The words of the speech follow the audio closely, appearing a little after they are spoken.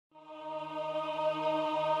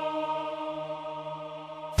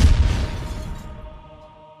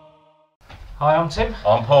Hi, I'm Tim.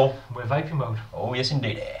 I'm Paul. We're Vaping World. Oh yes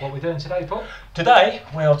indeed. What are we doing today, Paul? Today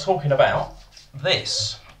we are talking about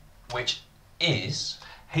this, which is...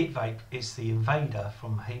 Heatvape is the Invader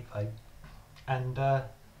from Heatvape. And how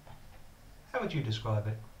would you describe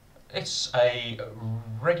it? It's a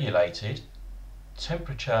regulated,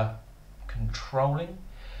 temperature controlling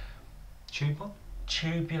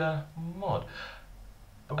tubular mod.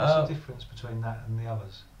 But what's the difference between that and the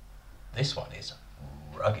others? This one is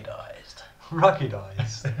ruggedized.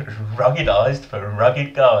 Ruggedized? Ruggedized for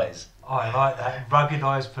rugged guys. I like that.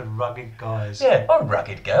 Ruggedized for rugged guys. Yeah, or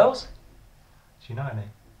rugged girls. Do you know any?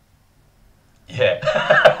 Yeah.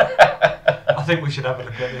 I think we should have a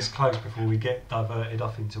look at this close before we get diverted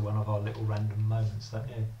off into one of our little random moments, don't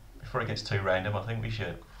you? Before it gets too random, I think we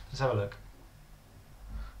should. Let's have a look.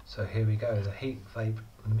 So here we go, the Heatvape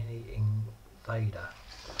Mini Invader.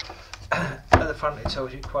 At the front it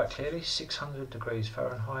tells you quite clearly 600 degrees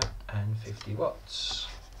Fahrenheit and 50 watts.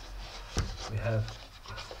 We have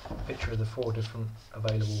a picture of the 4 different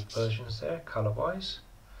available versions there, colour wise.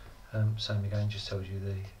 Same again, just tells you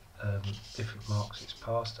the different marks it's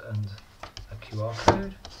passed and a QR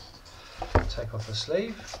code. Take off the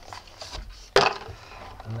sleeve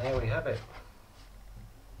and there we have it,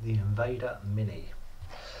 the Invader Mini.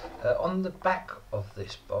 On the back of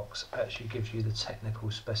this box actually gives you the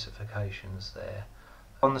technical specifications there.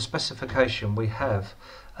 On the specification we have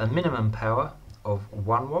a minimum power of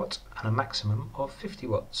 1 watt and a maximum of 50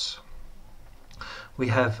 watts. We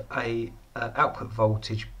have a output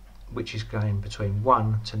voltage which is going between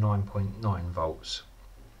 1 to 9.9 volts.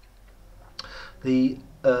 The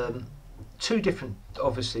two different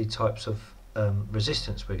obviously types of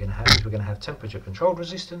resistance we're going to have is we're going to have temperature controlled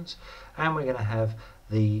resistance and we're going to have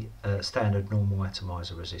the standard normal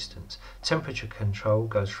atomizer resistance. Temperature control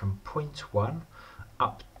goes from 0.1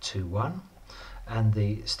 up to 1 and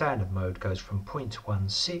the standard mode goes from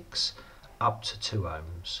 0.16 up to 2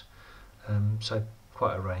 ohms. So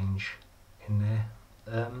quite a range in there.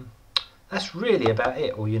 That's really about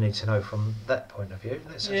it, all you need to know from that point of view.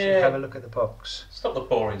 Let's actually have a look at the box. Stop the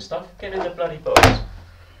boring stuff, get in the bloody box.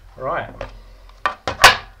 Right.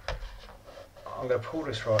 I'm going to pull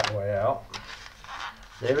this right the way out.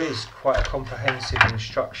 There is quite a comprehensive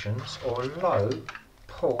instructions, although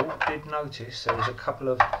Paul did notice there was a couple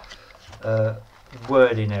of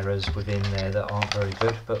wording errors within there that aren't very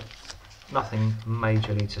good, but nothing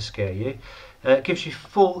majorly to scare you. It gives you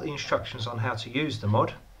full instructions on how to use the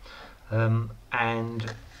mod,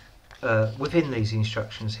 and within these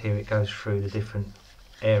instructions here it goes through the different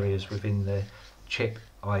areas within the chip,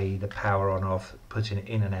 i.e. the power on off, putting it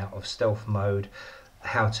in and out of stealth mode,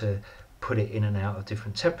 how to put it in and out of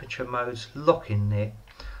different temperature modes, locking it,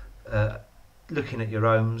 looking at your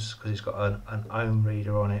ohms because it's got an ohm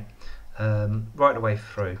reader on it, right the way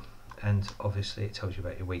through, and obviously it tells you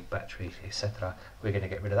about your weak battery, etc. We're going to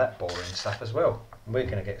get rid of that boring stuff as well. We're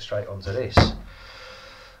going to get straight onto this.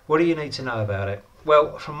 What do you need to know about it?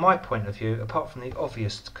 Well, from my point of view, apart from the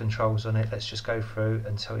obvious controls on it, let's just go through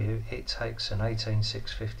and tell you it takes an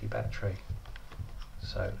 18650 battery.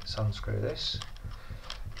 So let's unscrew this.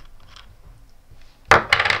 It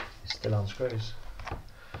still unscrews.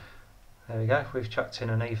 There we go, we've chucked in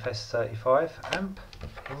an EFS 35 amp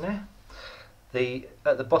in there.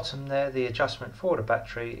 At the bottom there, the adjustment for the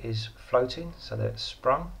battery is floating, so that it's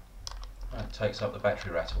sprung. That takes up the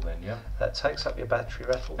battery rattle then, yeah? That takes up your battery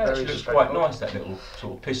rattle. That actually looks quite nice, that little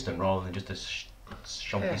sort of piston rather than just a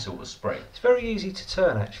shonky sort of spring. It's very easy to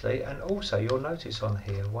turn actually, and also you'll notice on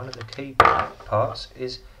here one of the key parts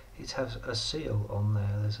is it has a seal on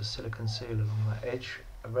there. There's a silicone seal along that edge,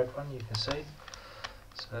 a red one you can see.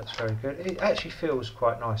 So that's very good. It actually feels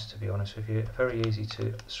quite nice, to be honest with you. Very easy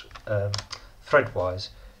to thread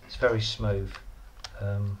wise. It's very smooth.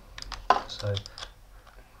 So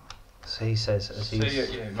he says as he's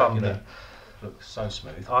fumbling. Looks so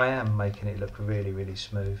smooth. I am making it look really, really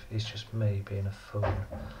smooth. It's just me being a fool.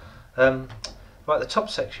 Right, the top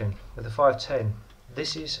section with the 510.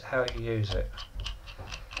 This is how you use it.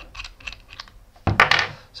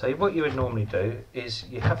 So what you would normally do is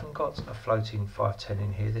you haven't got a floating 510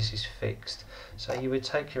 in here. This is fixed. So you would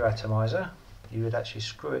take your atomizer. You would actually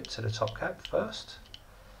screw it to the top cap first.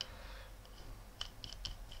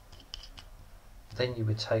 Then you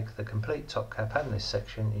would take the complete top cap and this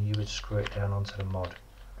section and you would screw it down onto the mod.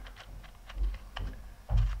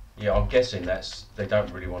 Yeah, I'm guessing they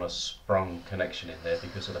don't really want a sprung connection in there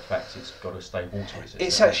because of the fact it's got to stay water resistant.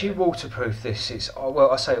 It's actually waterproof. This it's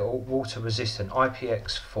well, I say water resistant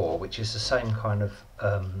IPX4, which is the same kind of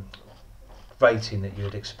rating that you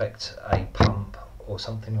would expect a pump or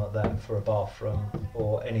something like that for a bathroom,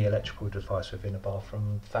 or any electrical device within a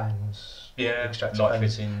bathroom, fans, extractor light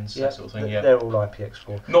fans. fittings, that sort of thing. They're all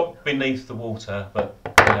IPX4. Not beneath the water, but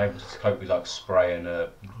being able to cope with like spray and a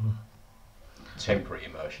temporary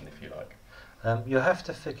immersion, if you like. You'll have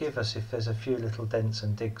to forgive us if there's a few little dents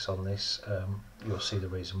and digs on this. You'll see the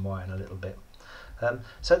reason why in a little bit.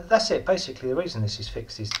 So that's it. Basically, the reason this is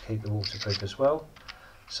fixed is to keep the waterproof as well.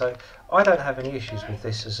 So I don't have any issues with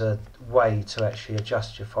this as a way to actually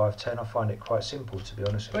adjust your 510. I find it quite simple, to be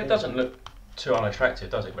honest with you. But it doesn't look too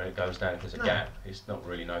unattractive, does it, when it goes down? If there's a gap, it's not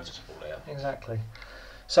really noticeable there. Exactly.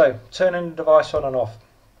 So turning the device on and off.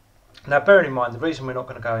 Now, bearing in mind, the reason we're not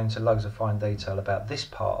going to go into loads of fine detail about this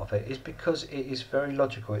part of it is because it is very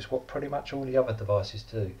logical. It's what pretty much all the other devices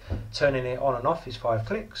do. Turning it on and off is 5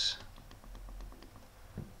 clicks.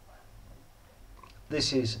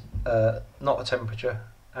 This is not a temperature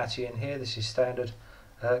ATI in here. This is standard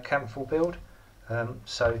Camphor build.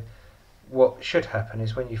 So what should happen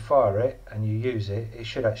is when you fire it and you use it, it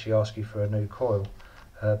should actually ask you for a new coil.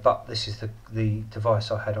 But this is the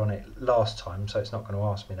device I had on it last time, so it's not going to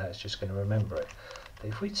ask me that, it's just going to remember it. But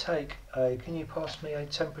if we take a, can you pass me a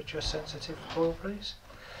temperature sensitive coil, please?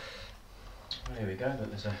 Well, here we go, look,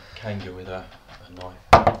 there's a Kanga with a knife,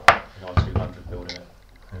 an I200 build in it.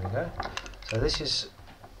 There we go. So this is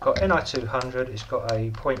got Ni200, it's got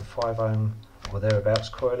a 0.5 ohm or thereabouts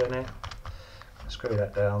coil in it. Screw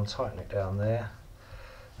that down, tighten it down there,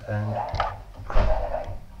 and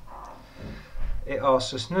it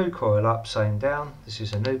asks us new coil up, same down. This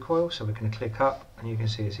is a new coil, so we're going to click up and you can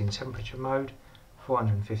see it's in temperature mode,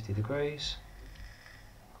 450 degrees.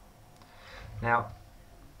 Now,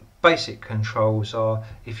 basic controls are,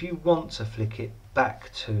 if you want to flick it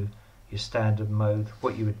back to your standard mode,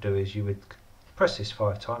 what you would do is you would press this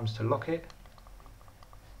 5 times to lock it.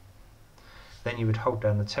 Then you would hold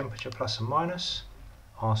down the temperature plus and minus,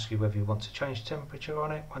 ask you whether you want to change temperature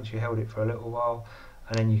on it once you held it for a little while,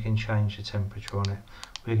 and then you can change the temperature on it.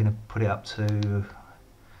 We're going to put it up to,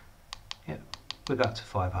 we'll go up to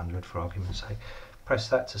 500 for argument's sake. Press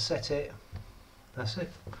that to set it, that's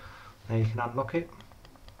it. Now you can unlock it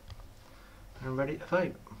and ready to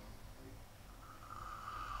vape.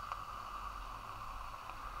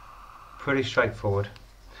 Pretty straightforward.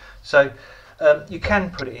 So you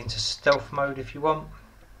can put it into stealth mode if you want.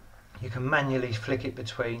 You can manually flick it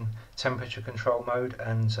between temperature control mode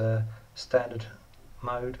and standard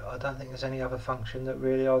mode. I don't think there's any other function that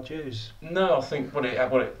really I'd use. No, I think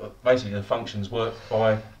basically the functions work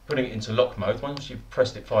by putting it into lock mode. Once you've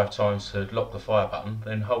pressed it 5 times to lock the fire button,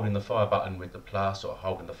 then holding the fire button with the plus or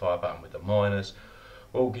holding the fire button with the minus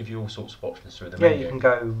will give you all sorts of options through the menu. Yeah, you can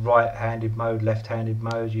go right-handed mode, left-handed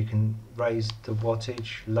mode, you can raise the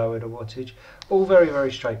wattage, lower the wattage, all very,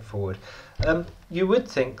 very straightforward. You would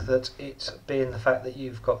think that it being the fact that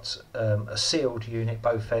you've got a sealed unit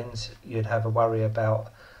both ends, you'd have a worry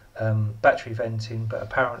about battery venting, but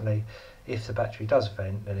apparently if the battery does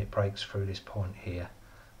vent, then it breaks through this point here.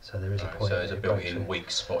 So there is a point. So there's a built-in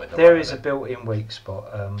weak spot in the There is a built-in weak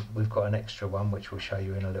spot. We've got an extra one which we'll show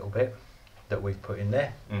you in a little bit that we've put in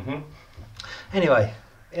there. Anyway,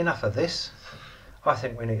 enough of this. I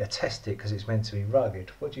think we need to test it because it's meant to be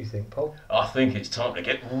rugged. What do you think, Paul? I think it's time to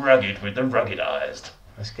get rugged with the ruggedised.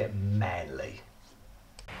 Let's get manly.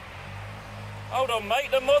 Hold on,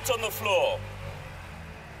 mate, the mod's on the floor.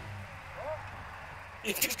 What?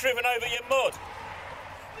 You've just driven over your mod.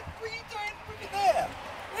 What are you doing? Look at there.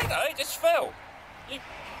 You know, it just fell. You're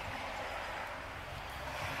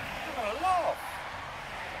gonna laugh.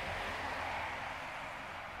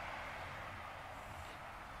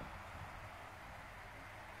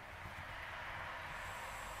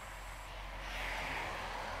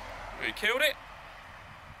 You killed it?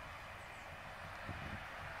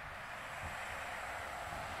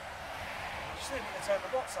 Just need to turn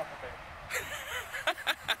the watts up a bit.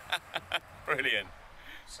 Brilliant.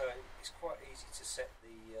 So it's quite easy to set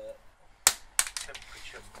the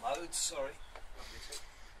temperature mode. Sorry,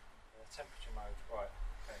 temperature mode. Right.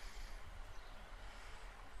 Okay.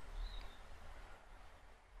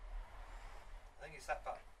 I think it's that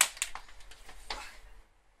button.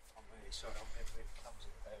 I'm really sorry. I'm being really clumsy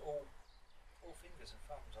today. All fingers and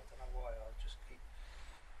thumbs. I don't know why. I just keep.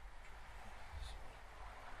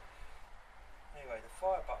 Anyway, the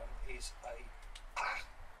fire button is a.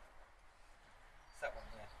 That one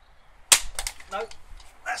there. No,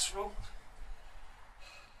 that's wrong.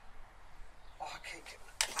 Oh, I keep getting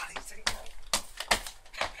the bloody thing wrong.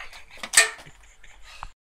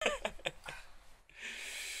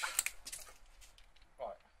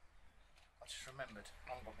 Right, I just remembered I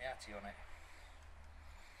haven't got my ATI on it.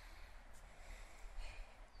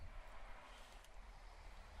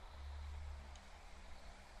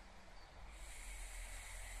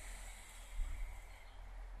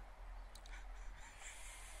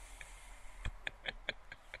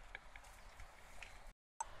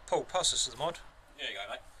 Paul, pass us the mod. Here you go,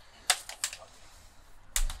 mate.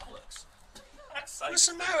 Bollocks. What's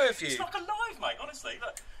the matter with you? It's like alive, mate, honestly.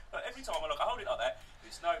 Look, every time I hold it like that,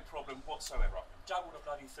 it's no problem whatsoever. I can juggle the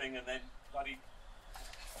bloody thing and then bloody...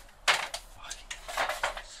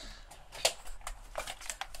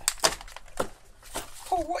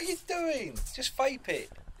 Paul, what are you doing? Just vape it.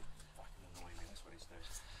 Fucking annoying me, that's what it's doing.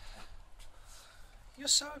 You're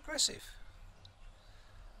so aggressive.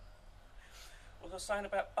 What was I saying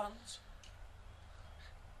about buns?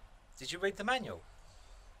 Did you read the manual?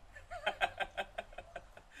 Who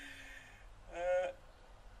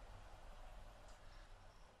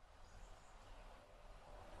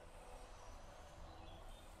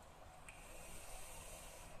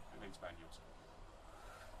reads manuals?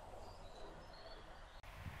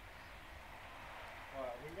 Right,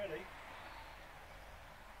 are we ready?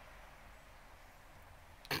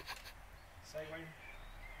 Say when.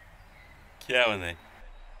 Yeah, and then.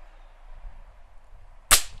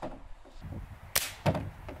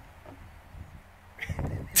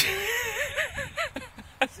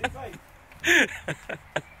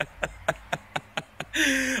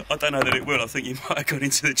 I don't know that it will. I think you might have gone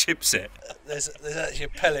into the chipset. There's actually a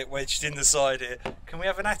pellet wedged in the side here. Can we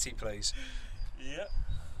have an atty, please? Yeah.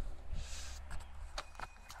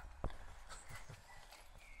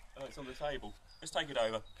 Oh, it's on the table. Let's take it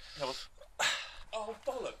over. Come on. Oh,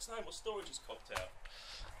 bollocks. No, my storage is cocked out.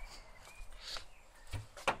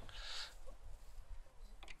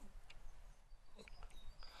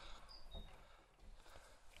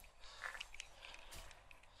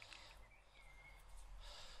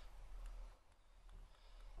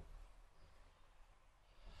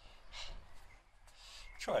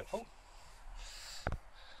 Try it, Paul.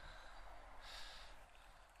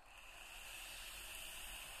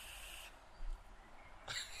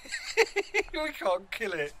 We can't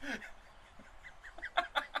kill it.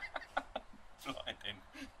 Blinding.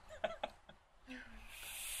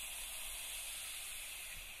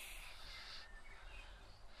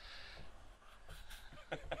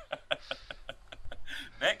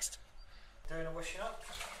 Next. Doing a washing up?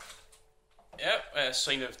 Yep, a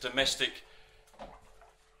scene of domestic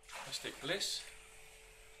bliss.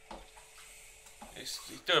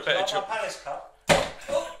 Do a better Like job. my Palace cup.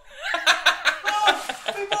 Oh! Oh!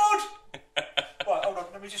 Be bored! Right, hold on,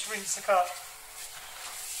 let me just rinse the cup.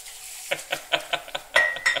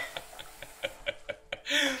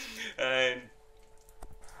 And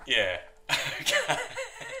yeah,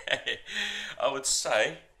 okay. I would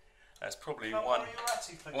say that's probably Can I one borrow your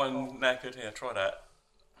atty, please, one Paul? knackered. Here, try that.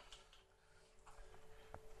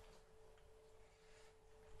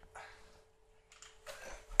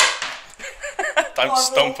 Don't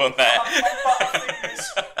stomp on that.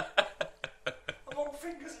 I'm all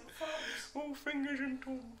fingers and thumbs. All fingers and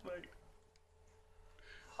toes, mate.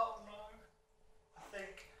 Oh no. I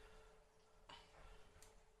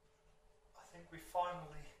think we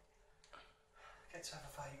finally get to have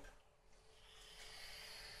a vape.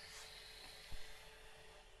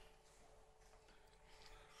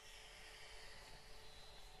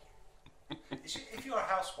 If you're a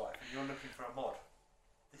housewife and you're looking for a mod,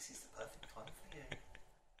 this is the perfect time for you.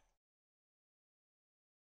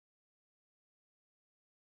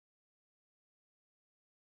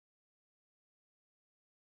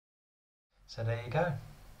 So there you go.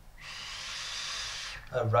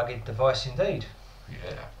 A rugged device indeed.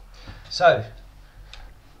 Yeah. So,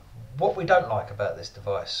 what we don't like about this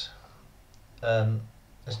device,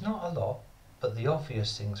 there's not a lot, but the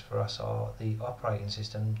obvious things for us are the operating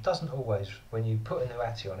system doesn't always, when you put a new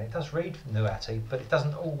ATI on it, it does read new ATI, but it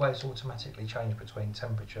doesn't always automatically change between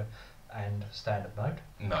temperature and standard mode.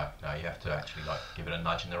 No, you have to actually like give it a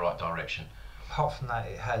nudge in the right direction. Apart from that,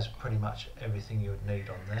 it has pretty much everything you would need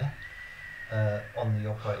on there. On the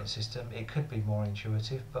operating system, it could be more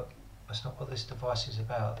intuitive, but that's not what this device is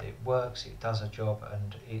about. It works, it does a job,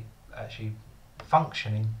 and it actually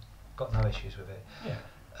functioning, got no issues with it.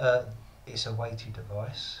 Yeah. It's a weighty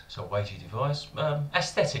device. It's a weighty device.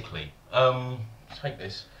 Aesthetically, take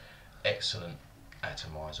this excellent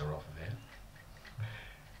atomizer off of here.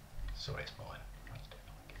 Sorry, it's mine.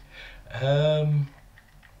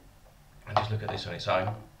 And just look at this on its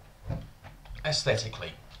own.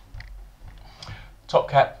 Aesthetically, top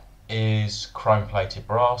cap is chrome plated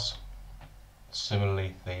brass.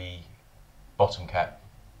 Similarly, the bottom cap,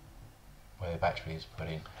 where the battery is put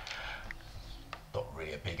in, not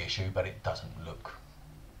really a big issue, but it doesn't look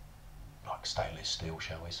like stainless steel,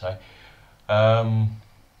 shall we say. The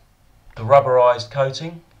rubberized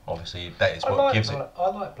coating, obviously that is what gives it. I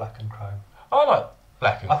like black and chrome. I like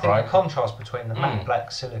black and I chrome. think the contrast between the matte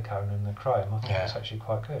black silicone and the chrome, I think that's actually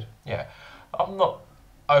quite good. Yeah,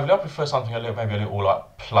 overly. I prefer something maybe a little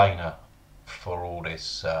like plainer for all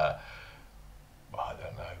this. I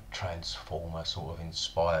don't know, Transformer sort of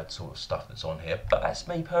inspired sort of stuff that's on here. But that's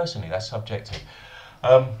me personally. That's subjective.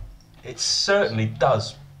 It certainly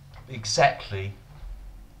does exactly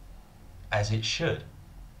as it should.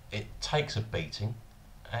 It takes a beating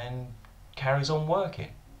and carries on working.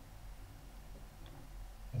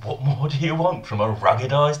 What more do you want from a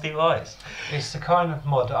ruggedised device? It's the kind of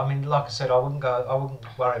mod. I mean, like I said, I wouldn't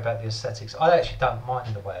worry about the aesthetics. I actually don't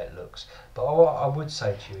mind the way it looks. But what I would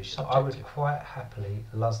say to you is, I would quite happily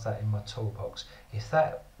luz that in my toolbox. If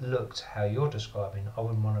that looked how you're describing, I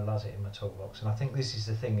wouldn't want to luz it in my toolbox. And I think this is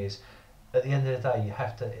the thing: is at the end of the day, you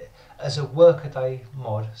have to, as a workaday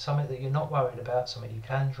mod, something that you're not worried about, something you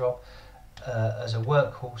can drop, as a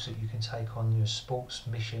workhorse that you can take on your sports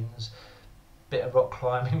missions. Bit of rock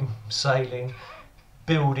climbing, sailing,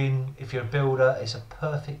 building. If you're a builder, it's a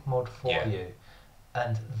perfect mod for you.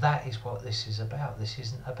 And that is what this is about. This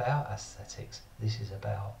isn't about aesthetics. This is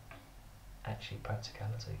about actually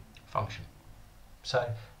practicality. Function. So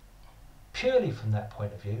purely from that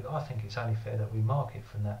point of view, I think it's only fair that we mark it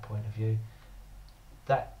from that point of view.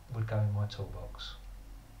 That would go in my toolbox.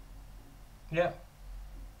 Yeah.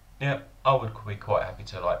 Yeah, I would be quite happy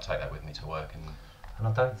to like take that with me to work and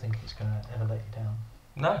I don't think it's going to ever let you down.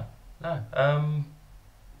 No.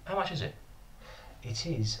 How much is it? It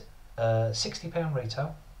is £60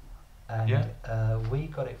 retail, and we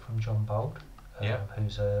got it from John Bold,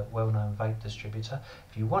 who's a well-known vape distributor.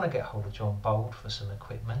 If you want to get hold of John Bold for some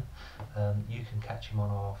equipment, you can catch him on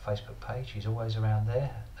our Facebook page. He's always around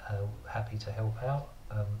there, happy to help out.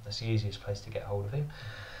 That's the easiest place to get hold of him.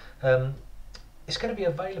 It's going to be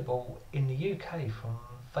available in the UK from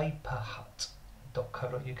vaporhut.co.uk.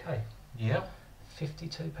 Yeah.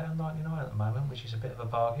 £52.99 at the moment, which is a bit of a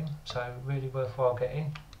bargain, so really worthwhile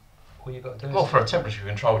getting. All you've got to do Well, is... for a temperature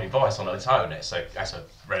controlled device on its own, that's a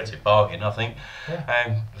relative bargain, I think.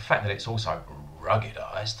 Yeah. The fact that it's also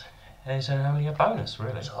ruggedised is only a bonus,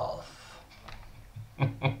 really. It's off.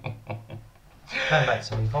 Going back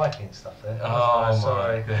to me Viking stuff there. Oh,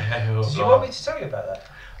 sorry. God. Did you want me to tell you about that?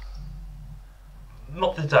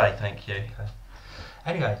 Not today, thank you. Okay.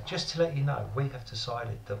 Anyway, just to let you know, we have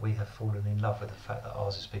decided that we have fallen in love with the fact that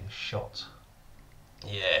ours has been shot.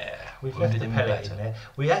 Yeah. We've left the pellet in there.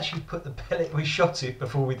 We actually put the pellet, we shot it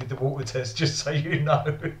before we did the water test, just so you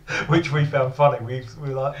know, which we found funny. We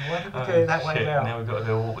were like, why did we do it that way around? Now we've got to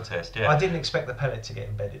do a water test, yeah. I didn't expect the pellet to get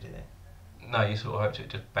embedded in it. No, you sort of hoped it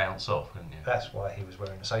would just bounce off, didn't you? That's why he was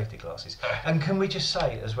wearing the safety glasses. And can we just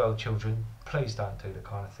say as well, children, please don't do the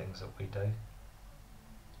kind of things that we do.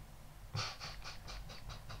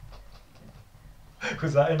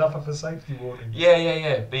 Was that enough of a safety warning?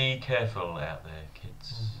 Yeah. Be careful out there,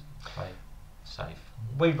 kids. Play safe.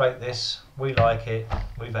 We rate this. We like it.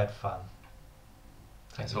 We've had fun.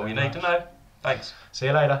 That's all you need to know. Thanks. See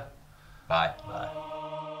you later. Bye. Bye.